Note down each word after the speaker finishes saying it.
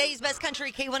Today's Best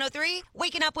Country K103,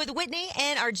 waking up with Whitney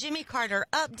and our Jimmy Carter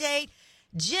update.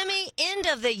 Jimmy, end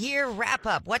of the year wrap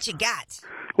up. What you got?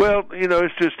 Well,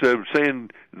 it's just saying,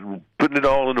 putting it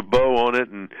all in a bow on it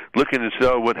and looking and see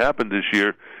what happened this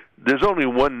year. There's only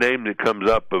one name that comes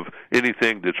up of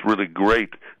anything that's really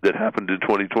great that happened in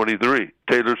 2023,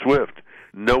 Taylor Swift.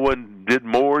 No one did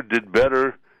more, did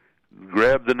better,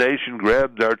 grabbed the nation,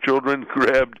 grabbed our children,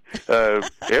 grabbed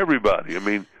everybody. I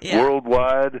mean,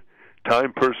 worldwide,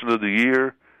 Time Person of the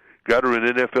Year, got her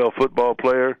an NFL football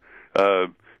player.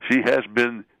 She has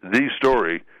been the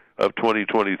story of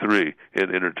 2023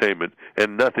 in entertainment,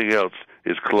 and nothing else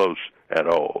is close at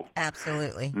all.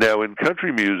 Absolutely. Now, in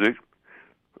country music,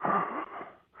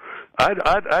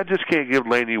 I just can't give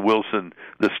Lainey Wilson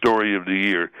the story of the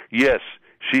year. Yes,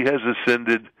 she has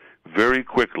ascended very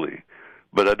quickly,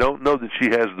 but I don't know that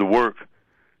she has the work.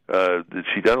 I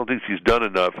don't think she's done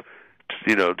enough,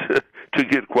 to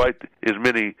get quite as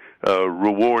many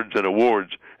rewards and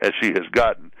awards as she has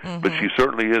gotten. Mm-hmm. But she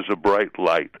certainly is a bright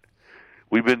light.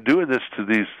 We've been doing this to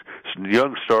these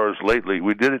young stars lately.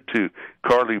 We did it to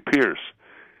Carly Pearce,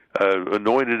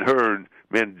 anointed her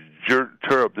and jerked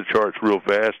her up the charts real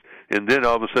fast, and then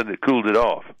all of a sudden it cooled it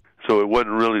off. So it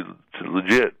wasn't really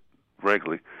legit,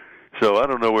 frankly. So I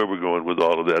don't know where we're going with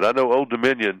all of that. I know Old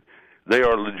Dominion, they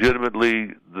are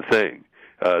legitimately the thing.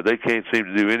 They can't seem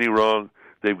to do any wrong.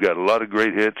 They've got a lot of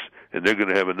great hits, and they're going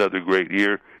to have another great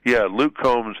year. Yeah, Luke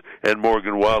Combs and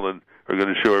Morgan Wallen are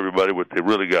going to show everybody what they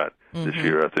really got this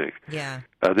year, I think. Yeah.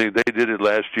 I think they did it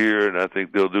last year, and I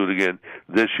think they'll do it again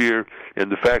this year.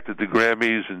 And the fact that the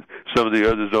Grammys and some of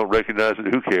the others don't recognize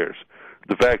it, who cares?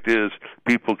 The fact is,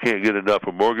 people can't get enough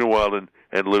of Morgan Wallen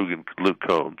and Luke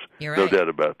Combs. You're no right. doubt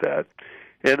about that.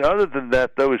 And other than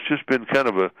that, though, it's just been kind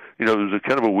of it was a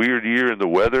kind of a weird year in the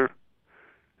weather.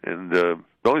 And the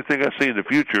only thing I see in the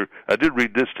future, I did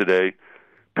read this today,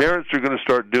 parents are going to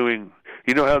start doing,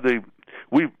 how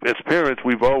as parents,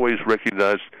 we've always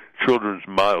recognized children's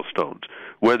milestones,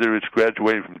 whether it's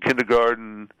graduating from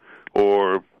kindergarten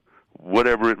or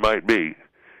whatever it might be.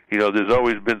 There's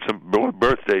always been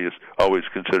birthday is always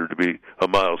considered to be a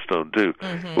milestone, too.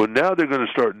 Mm-hmm. Well, now they're going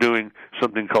to start doing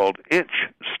something called inch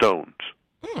stones.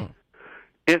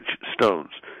 Inch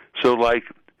stones. So, like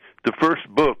the first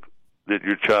book that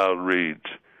your child reads,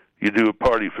 you do a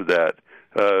party for that.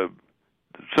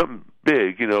 Something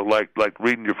big, like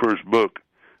reading your first book,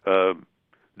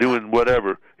 doing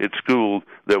whatever at school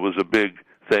that was a big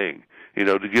thing,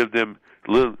 to give them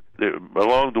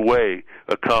along the way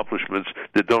accomplishments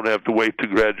that don't have to wait to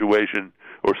graduation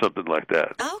or something like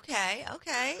that.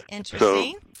 Okay,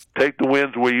 interesting. So take the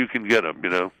wins where you can get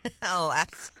them, Oh,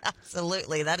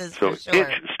 absolutely, that is so for sure.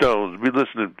 Inch stones,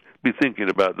 be thinking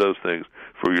about those things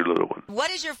for your little one. What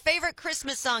is your favorite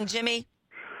Christmas song, Jimmy?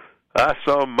 I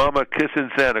saw Mama kissing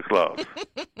Santa Claus.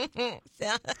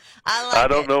 I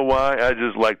don't know why. I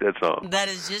just like that song. That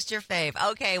is just your fave.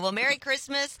 Okay, well, Merry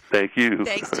Christmas. Thank you.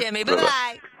 Thanks, Jimmy.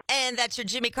 Bye-bye. And that's your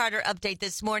Jimmy Carter update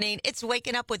this morning. It's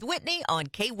Waking Up with Whitney on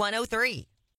K103.